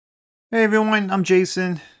Hey everyone, I'm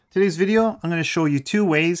Jason. Today's video, I'm going to show you 2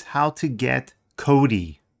 ways how to get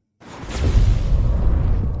Kodi.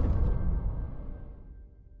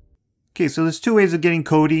 Okay, so there's 2 ways of getting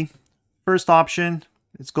Kodi. First option,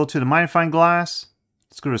 let's go to the magnifying glass.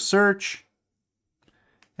 Let's go to search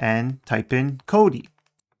and type in Kodi.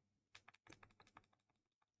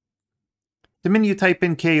 The minute you type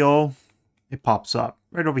in KO, it pops up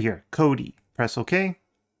right over here, Kodi. Press OK,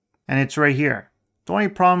 and it's right here. The only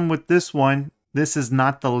problem with this one, this is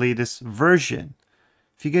not the latest version.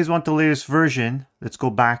 If you guys want the latest version, let's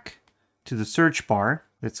go back to the search bar.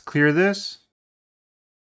 Let's clear this.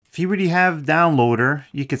 If you already have downloader,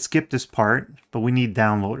 you could skip this part, but we need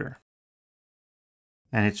downloader.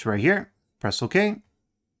 And it's right here. Press OK.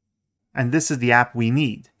 And this is the app we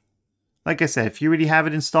need. Like I said, if you already have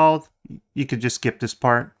it installed, you could just skip this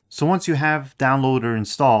part. So once you have downloader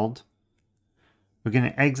installed, we're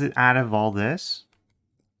going to exit out of all this.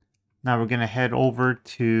 Now we're going to head over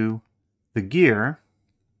to the gear,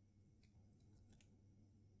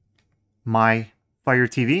 my Fire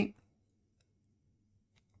TV.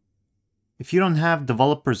 If you don't have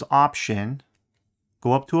developer's option,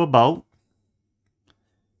 go up to about,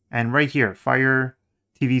 and right here, Fire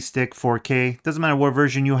TV Stick 4K. Doesn't matter what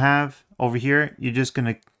version you have. Over here, you're just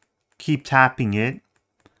going to keep tapping it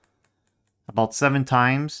about 7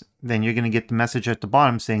 times. Then you're going to get the message at the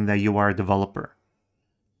bottom saying that you are a developer.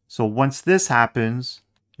 So once this happens,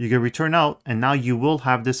 you can return out, and now you will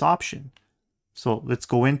have this option. So let's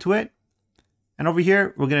go into it. And over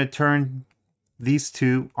here, we're going to turn these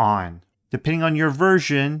 2 on. Depending on your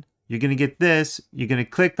version, you're going to get this. You're going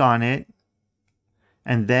to click on it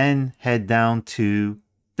and then head down to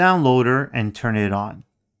downloader and turn it on.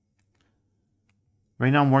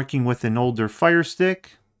 Right now I'm working with an older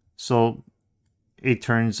Firestick, so it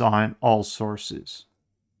turns on all sources.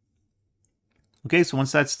 Okay, so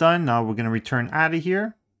once that's done, now we're going to return out of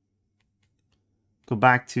here. Go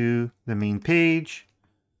back to the main page.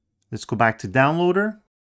 Let's go back to downloader.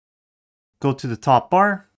 Go to the top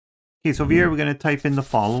bar. Okay, so over here we're going to type in the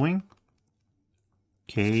following.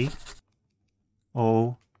 Kodi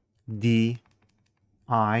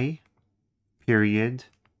period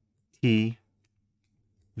TV.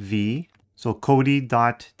 So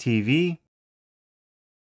Kodi.tv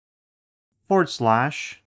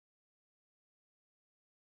 /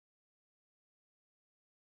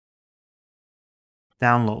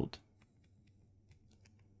 download.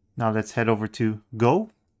 Now let's head over to Go.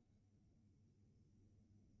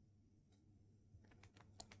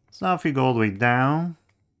 So now if we go all the way down,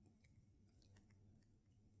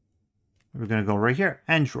 we're going to go right here,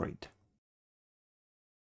 Android.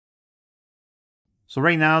 So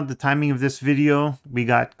right now, the timing of this video, we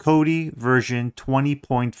got Kodi version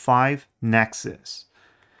 20.5 Nexus.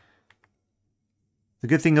 The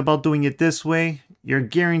good thing about doing it this way, you're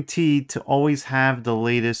guaranteed to always have the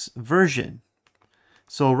latest version.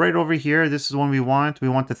 So right over here, this is one we want. We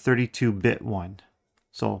want the 32-bit one.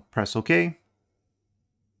 So press OK.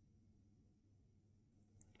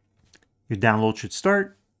 Your download should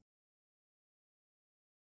start.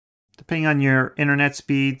 Depending on your internet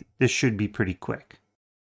speed, this should be pretty quick.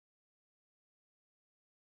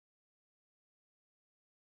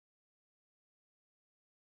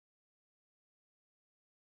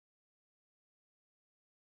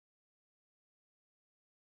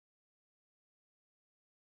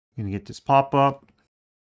 You're going to get this pop-up.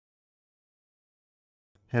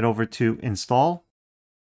 Head over to install.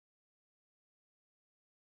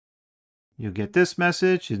 You'll get this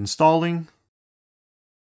message, installing.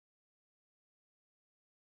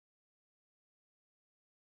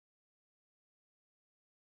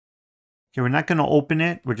 Okay, we're not going to open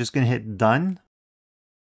it. We're just going to hit done.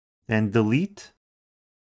 Then delete.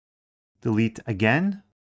 Delete again.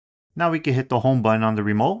 Now we can hit the home button on the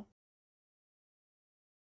remote.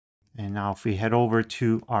 And now if we head over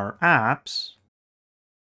to our apps,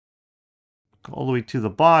 go all the way to the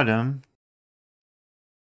bottom,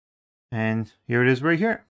 and here it is right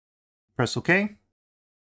here. Press OK.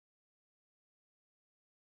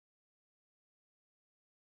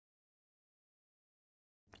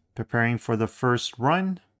 Preparing for the first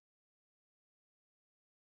run.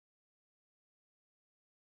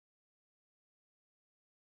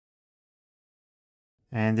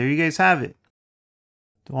 And there you guys have it.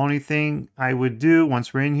 The only thing I would do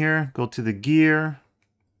once we're in here, go to the gear,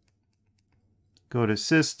 go to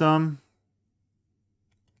system.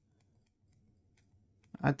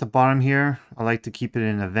 At the bottom here, I like to keep it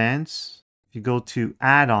in advanced. If you go to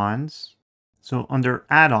add-ons, so under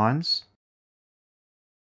add-ons,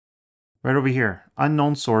 right over here,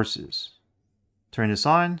 unknown sources. Turn this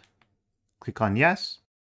on, click on yes.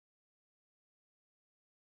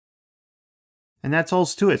 And that's all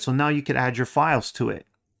to it. So now you could add your files to it.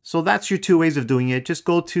 So that's your two ways of doing it. Just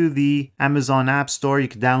go to the Amazon App Store. You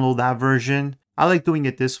can download that version. I like doing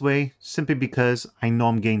it this way simply because I know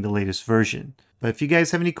I'm getting the latest version. But if you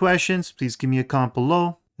guys have any questions, please give me a comment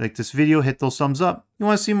below. Like this video, hit those thumbs up. You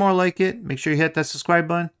want to see more like it, make sure you hit that subscribe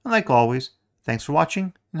button. And like always, thanks for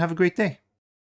watching and have a great day.